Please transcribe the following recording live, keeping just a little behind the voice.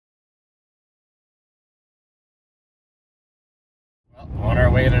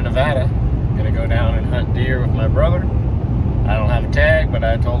way to Nevada. I'm gonna go down and hunt deer with my brother. I don't have a tag, but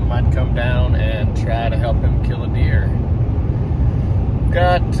I told him I'd come down and try to help him kill a deer.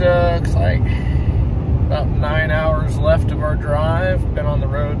 Got, looks like about 9 hours left of our drive. Been on the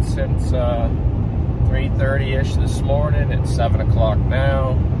road since 3:30-ish this morning. It's 7 o'clock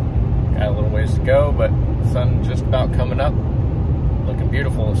now. Got a little ways to go, but the sun's just about coming up. Looking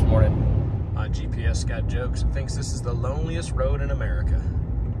beautiful this morning. My GPS got jokes and thinks this is the loneliest road in America.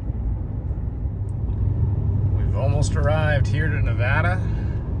 We've almost arrived here to Nevada.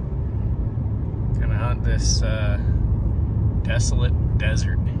 Gonna hunt this desolate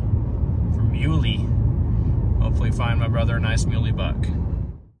desert for muley. Hopefully find my brother a nice muley buck.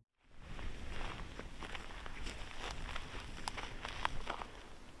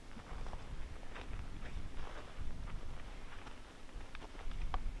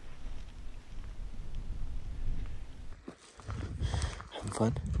 Having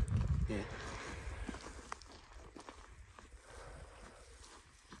fun? Yeah.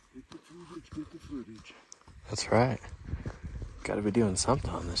 Get the footage. That's right. Gotta be doing something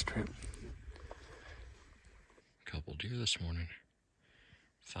on this trip. Couple deer this morning.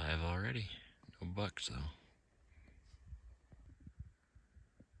 5 already. No bucks though.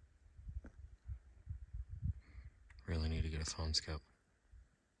 Really need to get a phone scope.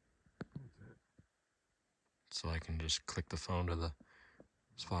 So I can just click the phone to the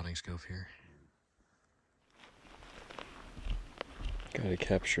spotting scope here. Gotta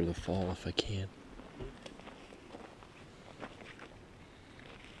capture the fall if I can.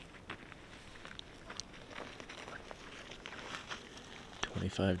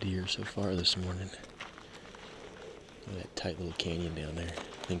 $25 deer so far this morning. Look at that tight little canyon down there.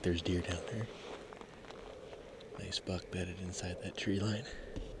 I think there's deer down there. Nice buck bedded inside that tree line.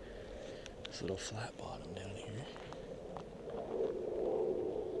 This little flat bottom down here.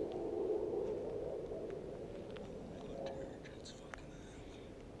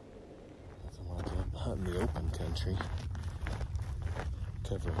 Out in the open country,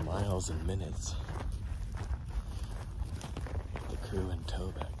 cover miles and minutes. The crew in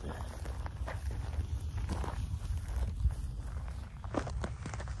tow back there.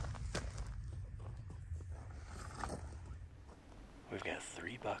 We've got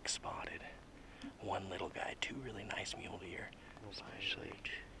 3 bucks spotted, 1 little guy, 2 really nice mule deer,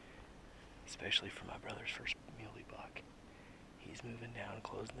 especially for my brother's first muley buck. He's moving down,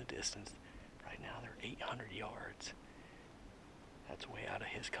 closing the distance. Right now they're 800 yards. That's way out of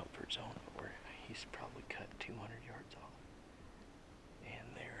his comfort zone, but he's probably cut 200 yards off.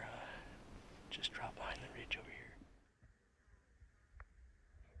 And they're just dropped behind the ridge over here.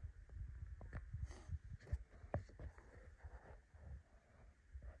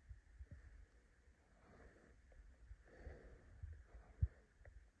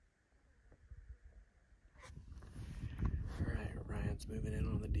 Alright, Ryan's moving in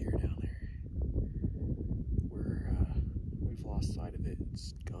on the deer down there. We've lost sight of it.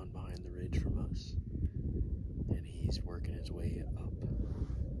 It's gone behind the ridge from us. And he's working his way up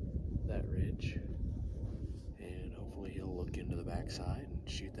that ridge. And hopefully he'll look into the backside and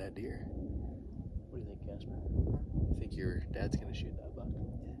shoot that deer. What do you think, Casper? You think your dad's gonna shoot that buck? Yeah.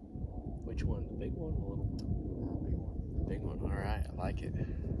 Which one? The big one or the little one? The big one. Alright, I like it.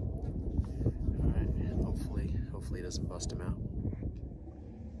 Alright, hopefully he doesn't bust him out.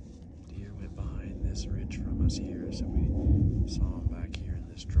 Deer went behind this ridge from us here, so we saw him back here in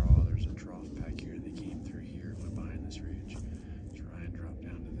this draw. There's a trough back here. They came through here, went behind this ridge. So Ryan dropped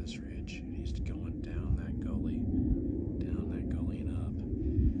down to this ridge, and he's going down that gully and up.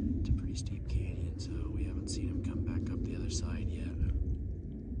 It's a pretty steep canyon, so we haven't seen him come back up the other side yet.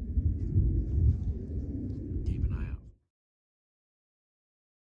 Keep an eye out.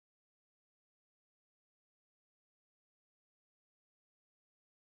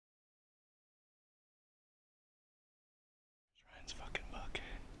 Ryan's fucking buck.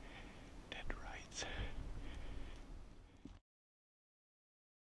 Dead to rights.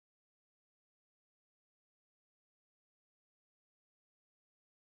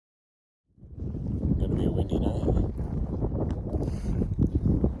 Gonna be a windy night.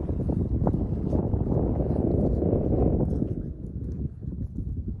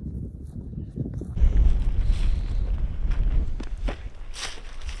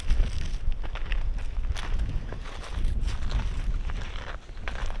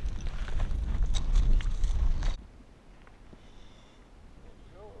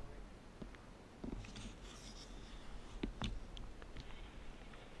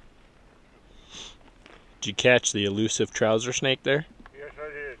 Did you catch the elusive trouser snake there? Yes, I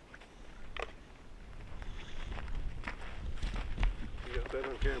did. that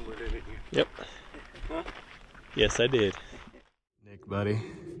on camera, didn't you? Yep. Huh? Yes, I did. Nick, buddy.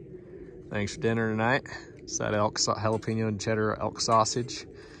 Thanks for dinner tonight. It's that jalapeno and cheddar elk sausage,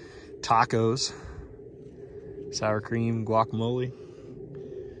 tacos, sour cream, guacamole.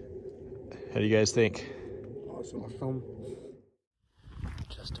 How do you guys think? Awesome.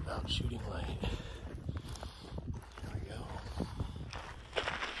 Just about shooting light. There we go.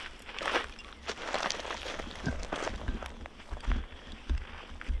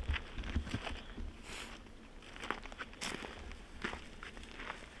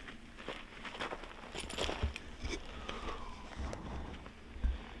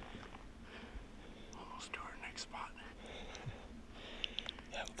 Almost to our next spot.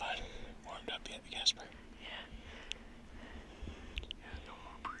 Having fun. Warmed up yet, Casper? Yeah, no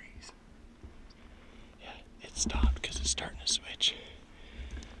more breeze. Yeah, it stopped because it's starting to switch.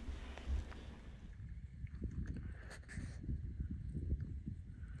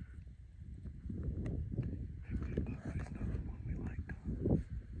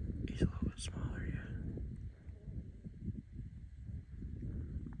 He's a little bit smaller, yeah.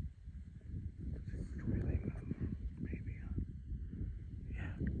 Really move, maybe.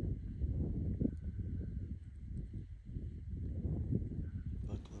 Yeah.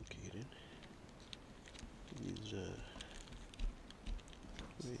 Buck located. He's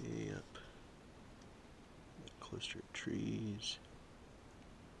way up, closer to trees.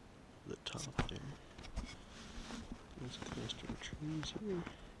 The top there. He's close to the trees here.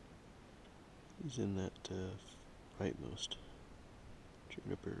 He's in that rightmost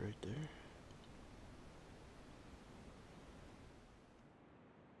juniper right there.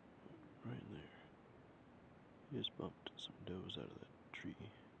 Right in there. He just bumped some does out of that tree.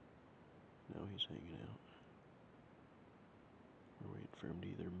 Now he's hanging out. We're waiting for him to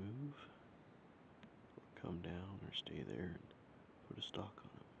either move or come down or stay there and put a stalk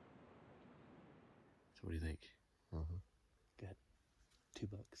on him. So what do you think? Got 2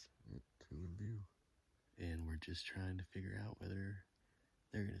 bucks. 2 in view. And we're just trying to figure out whether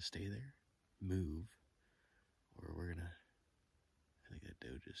they're gonna stay there, move, or we're gonna, I think that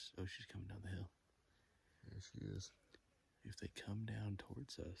doe just, oh, she's coming down the hill. Yeah, she is. If they come down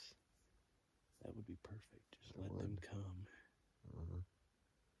towards us, that would be perfect. Just let them come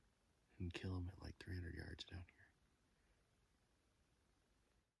and kill them at like 300 yards down here.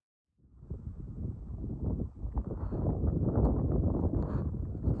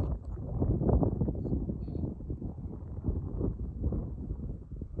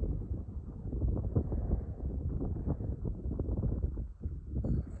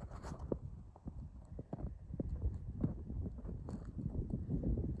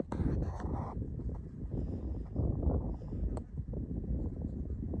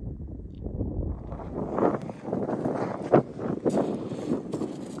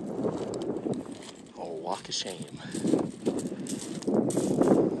 Oh, walk of shame.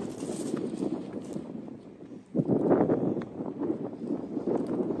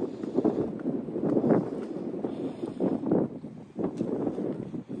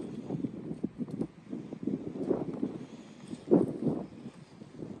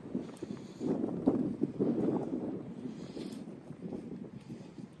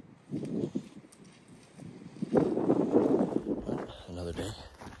 Another day.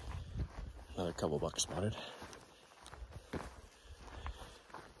 Another couple bucks spotted.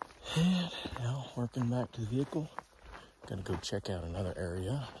 And now working back to the vehicle. Gonna go check out another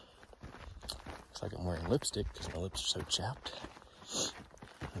area. Looks like I'm wearing lipstick because my lips are so chapped.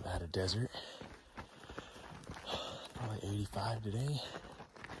 Nevada desert. Probably 85 today.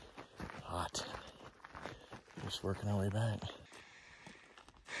 Hot. Just working our way back.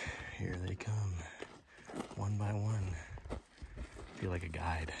 Here they come. One by one. Feel like a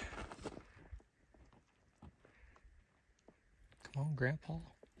guide. Come on, Grandpa.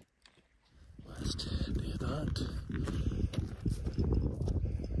 Last day of the hunt.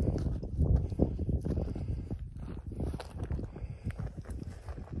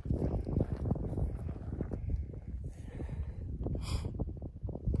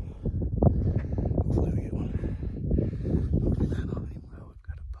 Hopefully we get one. Hopefully not on him. Well, we've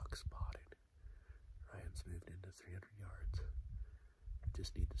got a buck spotted. Ryan's moved into 300 yards. I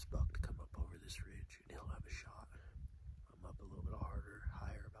just need this buck to come up over this ridge and he'll have a shot. I'm up a little bit harder,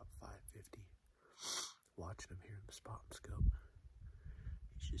 higher, about 550. Watching him here in the spot and scope.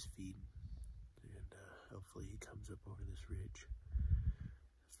 He's just feeding. And hopefully he comes up over this ridge.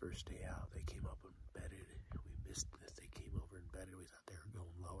 First day out, they came up and bedded. We missed this. They came over and bedded. We thought they were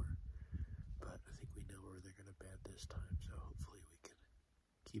going lower. But I think we know where they're going to bed this time. So hopefully we can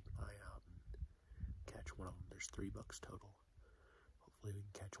keep an eye out and catch one of them. There's 3 bucks total. Hopefully we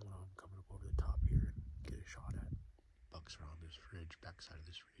can catch one of them coming up over the top here and get a shot at. Bucks are on this ridge, backside of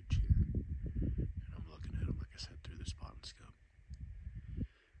this ridge here. And I'm looking at them, like I said, through the spotting scope.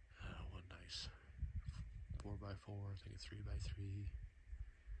 One nice 4x4, I think a 3x3.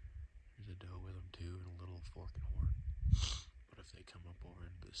 There's a doe with them too, and a little fork and horn. But if they come up over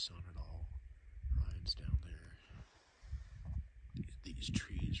into the sun at all, Ryan's down there. These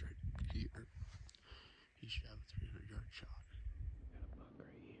trees right here. He should have a 300-yard shot. Got a buck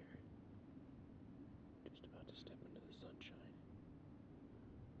right here. Just about to step into the sunshine.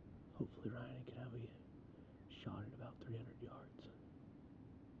 Hopefully Ryan can have a shot at about 300 yards.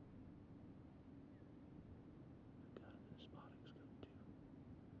 Got him in a spotting scope too.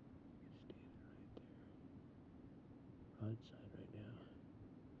 He's standing right there. Broadside right now.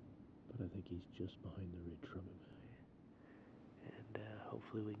 But I think he's just behind the ridge from him. And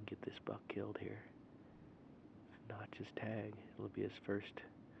hopefully we can get this buck killed here. If not, just tag. It'll be his first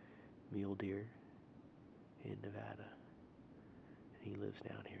mule deer in Nevada. And he lives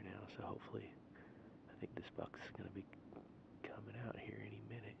down here now, so hopefully, I think this buck's gonna be coming out here any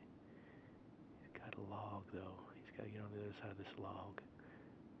minute. He's got a log though. He's got to get on the other side of this log.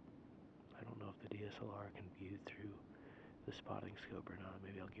 I don't know if the DSLR can view through the spotting scope or not.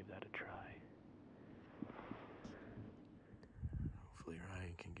 Maybe I'll give that a try. Hopefully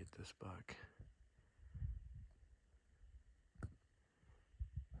Ryan can get this buck.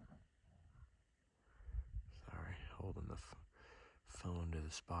 Sorry, holding the phone to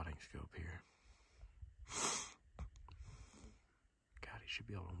the spotting scope here. God, he should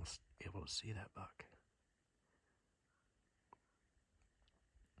be almost able to see that buck.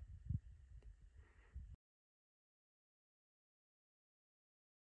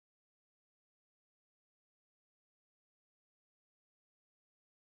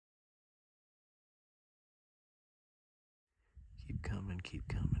 Keep coming, keep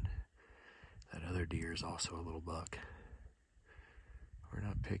coming. That other deer is also a little buck. We're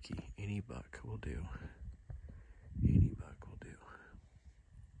not picky. Any buck will do. Any buck will do.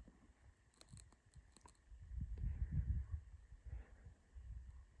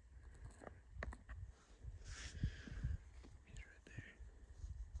 He's right there.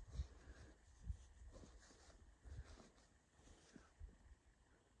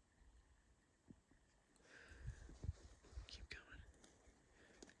 Keep coming.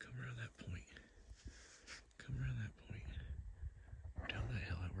 Come around that point. Come around that point. Down that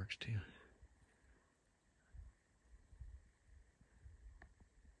hill, that works too.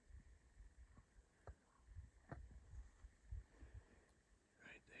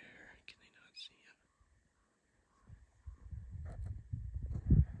 Right there. Can they not see him?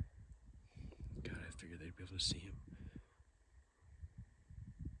 God, I figured they'd be able to see him.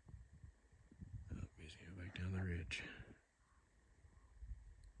 Oh, he's going back down the ridge.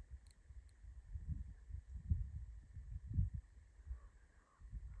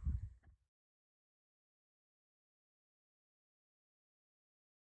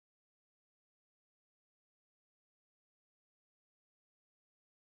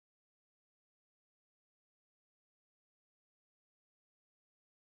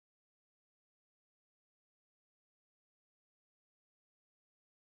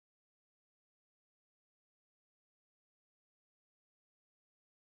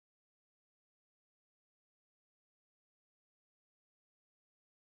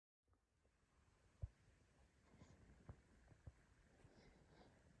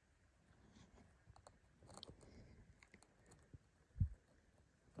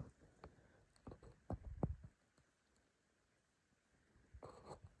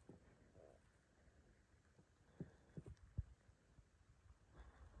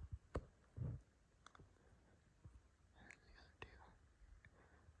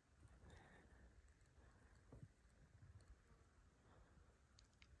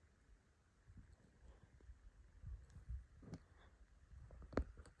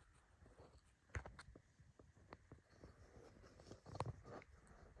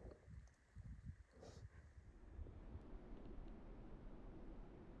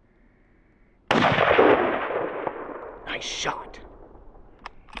 Nice shot.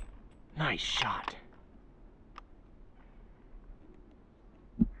 Nice shot.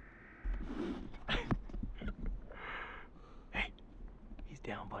 Hey, he's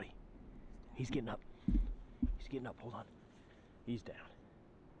down, buddy. He's getting up. He's getting up. Hold on. He's down.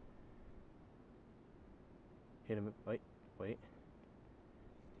 Hit him. Wait, wait.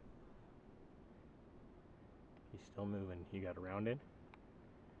 He's still moving. You got a round in?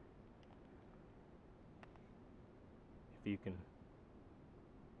 If you can.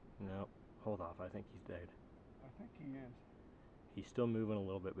 No, hold off. I think he's dead. I think he is. He's still moving a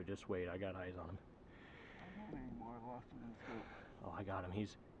little bit, but just wait. I got eyes on him. I don't anymore. I lost him in the scope. Oh, I got him.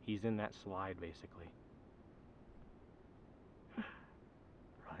 He's in that slide, basically.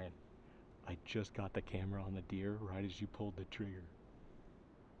 Ryan, I just got the camera on the deer right as you pulled the trigger.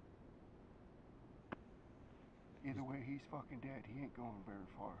 Either way, he's fucking dead. He ain't going very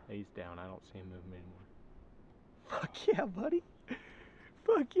far. He's down. I don't see him moving anymore. Fuck yeah, buddy.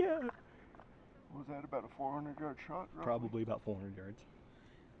 Fuck yeah. Was that about a 400-yard shot, roughly? Probably about 400 yards.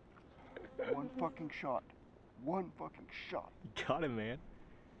 One fucking shot. One fucking shot. You got him, man.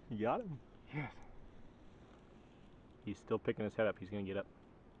 You got him. Yes. He's still picking his head up. He's going to get up.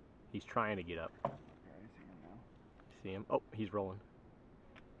 He's trying to get up. Okay, I see him now. See him? Oh, he's rolling.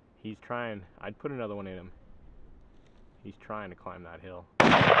 He's trying. I'd put another one in him. He's trying to climb that hill.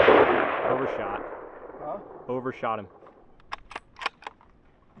 Overshot. Huh? Overshot him.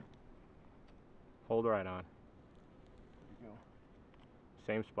 Hold right on. There you go.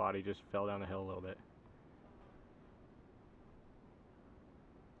 Same spot, he just fell down the hill a little bit.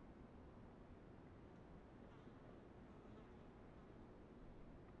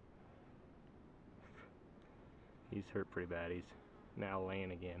 He's hurt pretty bad. He's now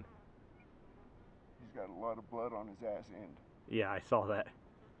laying again. He's got a lot of blood on his ass end. Yeah, I saw that.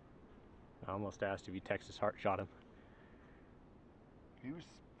 I almost asked if you Texas heart shot him. He was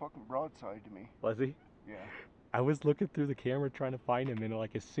fucking broadside to me. Was he? Yeah. I was looking through the camera trying to find him, and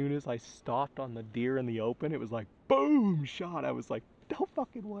like as soon as I stopped on the deer in the open, it was like boom shot. I was like, no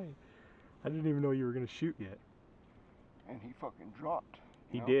fucking way. I didn't even know you were gonna shoot yet. And he fucking dropped.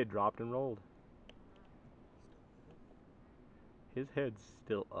 He did, dropped and rolled. His head's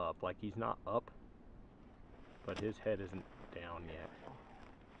still up, like he's not up, but his head isn't down yet.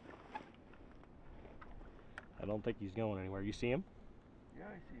 I don't think he's going anywhere. You see him? Yeah,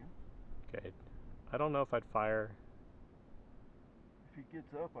 I see him. Okay. I don't know if I'd fire. If he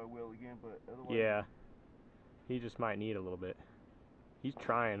gets up, I will again, but otherwise... Yeah. He just might need a little bit. He's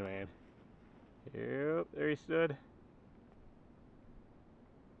trying, man. Yep, there he stood.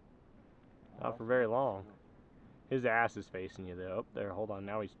 Not for very long. His ass is facing you though. Oh, there, hold on.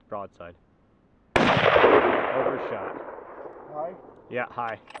 Now he's broadside. Overshot. High? Yeah,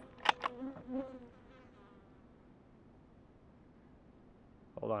 high.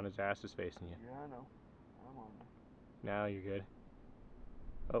 Hold on, his ass is facing you. Yeah, I know. I'm on there. Now you're good.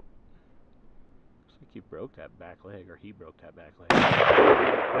 Oh. Looks like you broke that back leg, or he broke that back leg.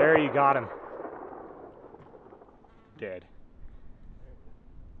 There, you got him. Dead.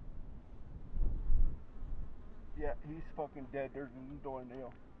 Yeah, he's fucking dead. There's a door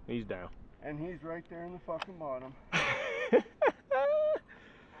nail. He's down. And he's right there in the fucking bottom.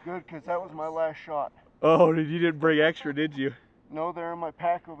 Good, because that was my last shot. Oh, you didn't bring extra, did you? No, they're in my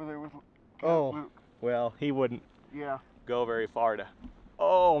pack over there with Luke. Well, he wouldn't go very far to...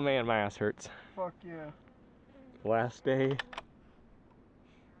 Oh, man, my ass hurts. Fuck yeah. Last day.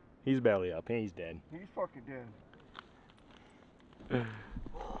 He's belly up. He's dead. He's fucking dead.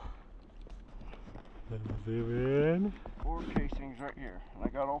 Zoom in. 4 casings right here. And I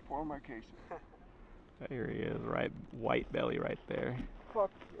got all 4 of my casings. There he is, right, white belly right there.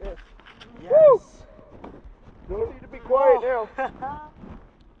 Fuck yes. Yes! Don't need to be quiet now.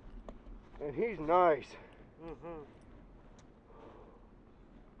 And he's nice.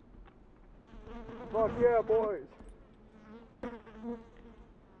 Fuck yeah, boys.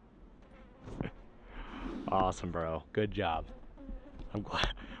 Awesome, bro. Good job. I'm glad.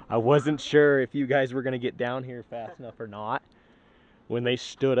 I wasn't sure if you guys were going to get down here fast enough or not. When they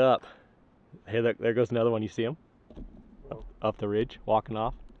stood up. Hey, there goes another one. You see him? Up the ridge, walking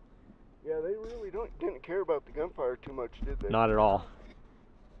off. Yeah, they really didn't care about the gunfire too much, did they? Not at all.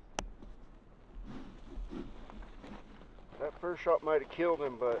 That first shot might have killed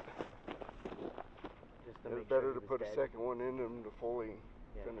him, but it's better to put a second one in him to fully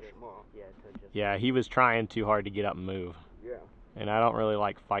finish him off. Yeah, he was trying too hard to get up and move. Yeah. And I don't really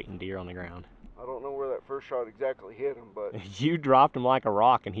like fighting deer on the ground. I don't know where that first shot exactly hit him, but... You dropped him like a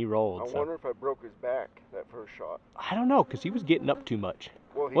rock and he rolled. I wonder if I broke his back that first shot. I don't know, because he was getting up too much.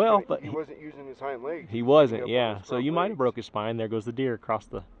 Well, he wasn't using his hind legs. He wasn't, yeah. So you might have broke his spine. There goes the deer across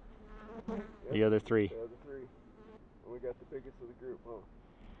the other 3. The other 3. And we got the biggest of the group, huh?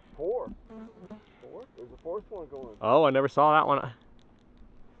 4. 4? There's a 4th one going. Oh, I never saw that one.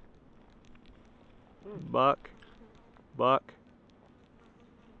 Buck. Buck.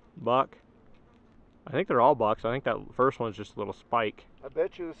 Buck. I think they're all bucks. I think that first one's just a little spike. I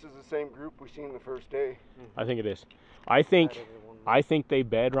bet you this is the same group we seen the first day. I think it is. I think they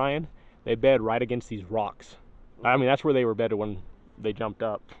bed, Ryan. They bed right against these rocks. I mean, that's where they were bedded when they jumped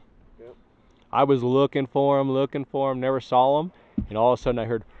up. Yep. I was looking for them, never saw them. and all of a sudden I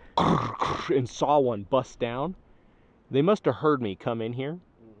heard and saw one bust down. They must have heard me come in here,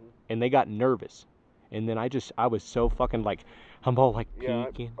 and they got nervous. And then I was so fucking like, I'm all like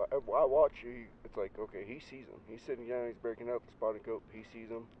peeking. I watch you. It's like, okay, he sees him. He's sitting down, he's breaking up the spotting scope. He sees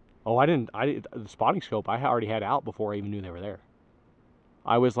him. Oh, the spotting scope I already had out before I even knew they were there.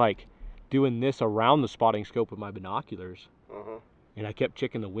 I was like doing this around the spotting scope with my binoculars. And I kept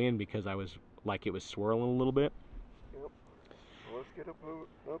checking the wind because I was like, it was swirling a little bit. Yep. Well, let's get up there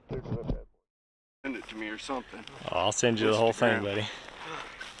to that bad boy. Send it to me or something. Oh, I'll send you the whole thing, buddy.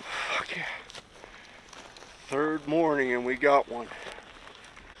 Fuck yeah. Third morning and we got one.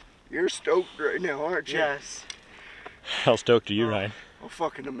 You're stoked right now, aren't you? Yes. How stoked are you, Ryan? I'm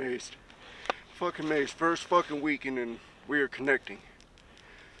fucking amazed. Fucking amazed. First fucking weekend and we are connecting.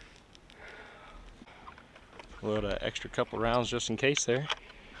 Load an extra couple rounds just in case there.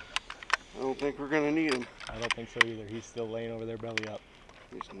 I don't think we're gonna need him. I don't think so either. He's still laying over there belly up.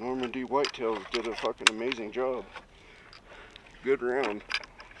 These Normandy whitetails did a fucking amazing job. Good round.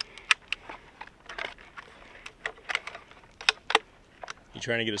 You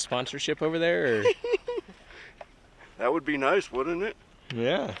trying to get a sponsorship over there? Or? That would be nice, wouldn't it?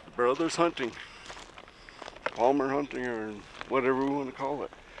 Yeah. Brothers Hunting. Palmer Hunting, or whatever we want to call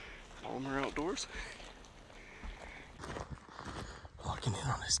it. Palmer Outdoors. Walking in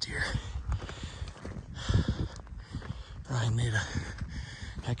on this deer. Ryan made a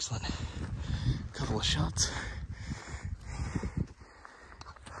excellent couple of shots.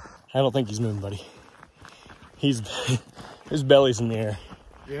 I don't think he's moving, buddy. His belly's in the air.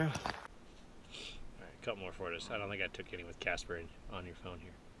 Yeah. All right, a couple more for us. I don't think I took any with Casper on your phone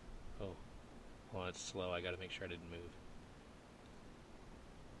here. Oh, well, it's slow. I got to make sure I didn't move.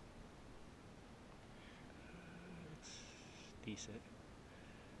 It's decent.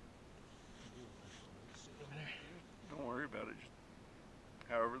 Don't worry about it. Just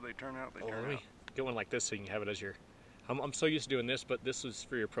however they turn out, they turn out. Get one like this so you can have it as your... I'm so used to doing this, but this was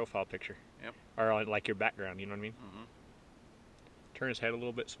for your profile picture. Yep. Or on, like your background, you know what I mean? Mm-hmm. Turn his head a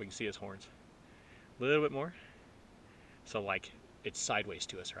little bit so we can see his horns. A little bit more. So like it's sideways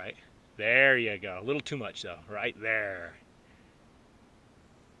to us, right? There you go. A little too much though, right there.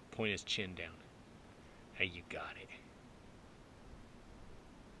 Point his chin down. Hey, you got it.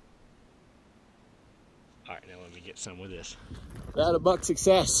 Alright, now let me get some with this. Got a buck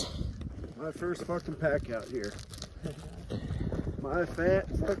success. My first fucking pack out here. My fat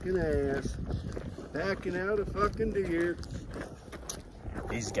fucking ass. Packing out a fucking deer.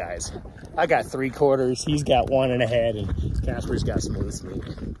 These guys. I got 3/4. He's got 1 1/2, and Casper's got some loose meat.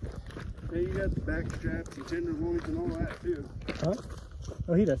 Hey, you got the back straps and tenderloins and all that too. Huh?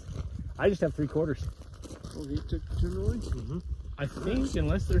 Oh, he does. I just have 3/4. Oh, he took the tenderloins? Mm-hmm. I think,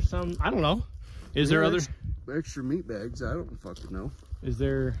 unless there's some, I don't know. Is there other extra meat bags? I don't fucking know. Is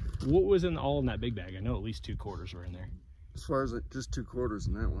there, what was all in that big bag? I know at least 2/4 were in there. As far as just 2/4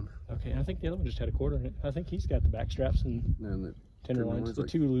 in that one. Okay, I think the other one just had 1/4 in it. I think he's got the back straps and the tenderloins, the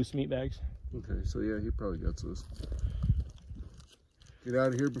 2 loose meat bags. Okay, so yeah, he probably got those. Get out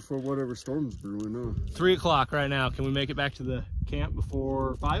of here before whatever storm's brewing, huh? 3 o'clock right now. Can we make it back to the camp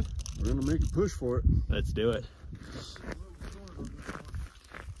before 5? We're gonna make a push for it. Let's do it.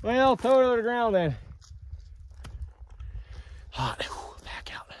 Well, throw it to the ground then. Hot.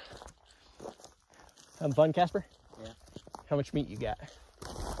 Back out. Having fun, Casper? Yeah. How much meat you got?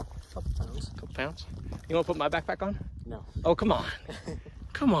 Couple pounds. Couple pounds? You want to put my backpack on? No. Oh, come on.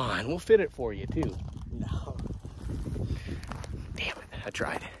 Come on. We'll fit it for you, too. No. Damn it. I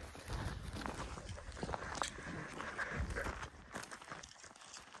tried.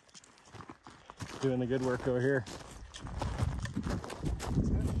 Doing the good work over here.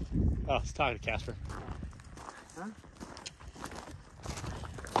 Oh, I was talking to Casper. Huh?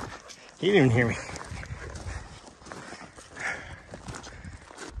 He didn't even hear me.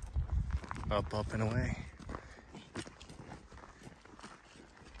 Up and away.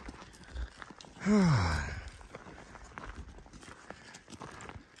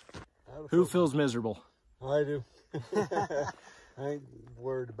 Who feels miserable? I do. I ain't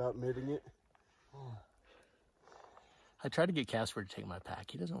worried about admitting it. I tried to get Casper to take my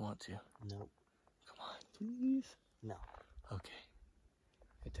pack. He doesn't want to. Nope. Come on, please. No. Okay.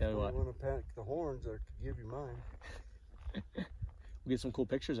 I tell you what. You want to pack the horns, I could give you mine. We'll get some cool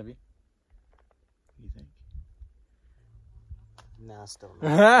pictures of you. What do you think? Nah, still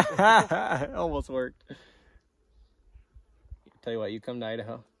not. Almost worked. Tell you what, you come to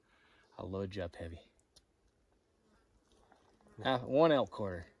Idaho, I'll load you up heavy. 1 elk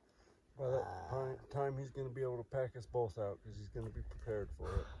quarter. By that time, he's going to be able to pack us both out because he's going to be prepared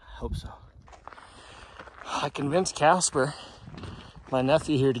for it. I hope so. I convinced Casper my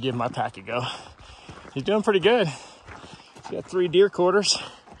nephew here to give my pack a go. He's doing pretty good. He's got 3 deer quarters.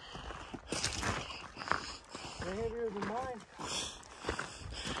 They're heavier than mine.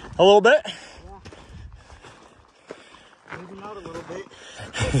 A little bit? Yeah. Maybe not a little bit.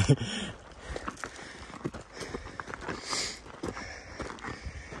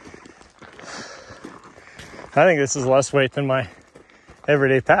 I think this is less weight than my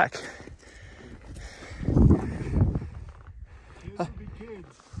everyday pack. Kids will be kids.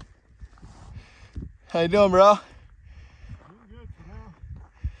 How you doing, bro? Doing good for now.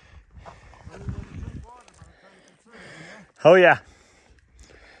 I didn't want to drink water, but I'm kind of concerned, you know? Oh yeah.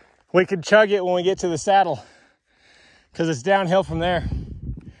 We could chug it when we get to the saddle because it's downhill from there,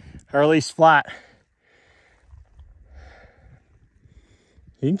 or at least flat.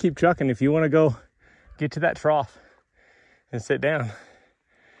 You can keep trucking if you want to go get to that trough and sit down.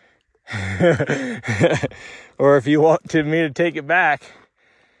 Or if you want me to take it back.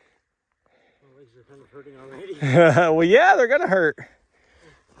 My legs are kind of hurting already. Well, yeah, they're gonna hurt.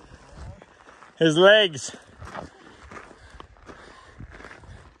 His legs.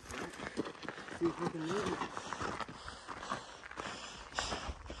 See if we can move it.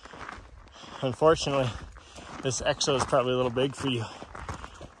 Unfortunately, this Exo is probably a little big for you.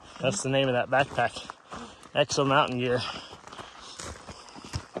 That's the name of that backpack. Exo Mountain Gear.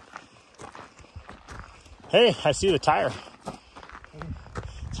 Hey, I see the tire.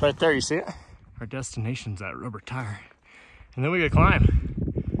 It's right there, you see it? Our destination's that rubber tire. And then we gotta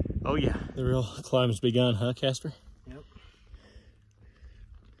climb. Oh yeah, the real climb's begun, huh, Casper? Yep.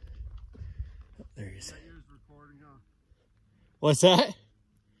 There he is. You got yours recording, huh? What's that?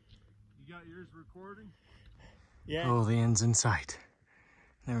 You got yours recording? Yeah. Oh, the end's in sight.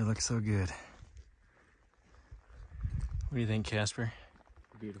 Never looked so good. What do you think, Casper?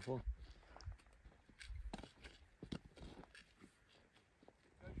 Beautiful.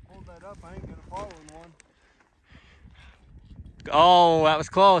 Hold that up, I ain't gonna fall in one. Oh, that was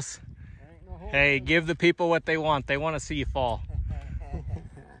close. Ain't no hole. Hey, give the people what they want. They want to see you fall.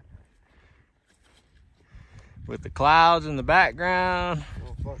 With the clouds in the background.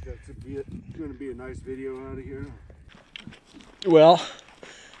 Oh fuck, that's gonna be a nice video out of here. Well,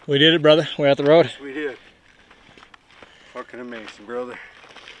 we did it, brother. We're at the road. Yes, we did. Fucking amazing, brother.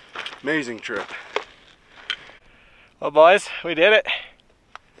 Amazing trip. Well, boys, we did it.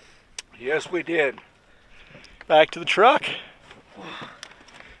 Yes, we did. Back to the truck.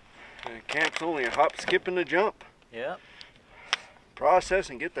 Camp's only a hop, skip, and a jump. Yep. Process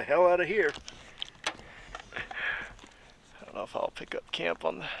and get the hell out of here. I don't know if I'll pick up camp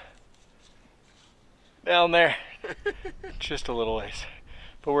on the down there. Just a little ways.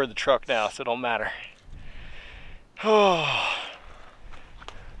 But we're in the truck now, so it don't matter. Oh.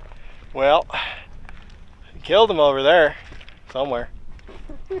 Well, killed him over there somewhere.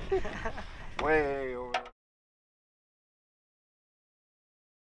 Way over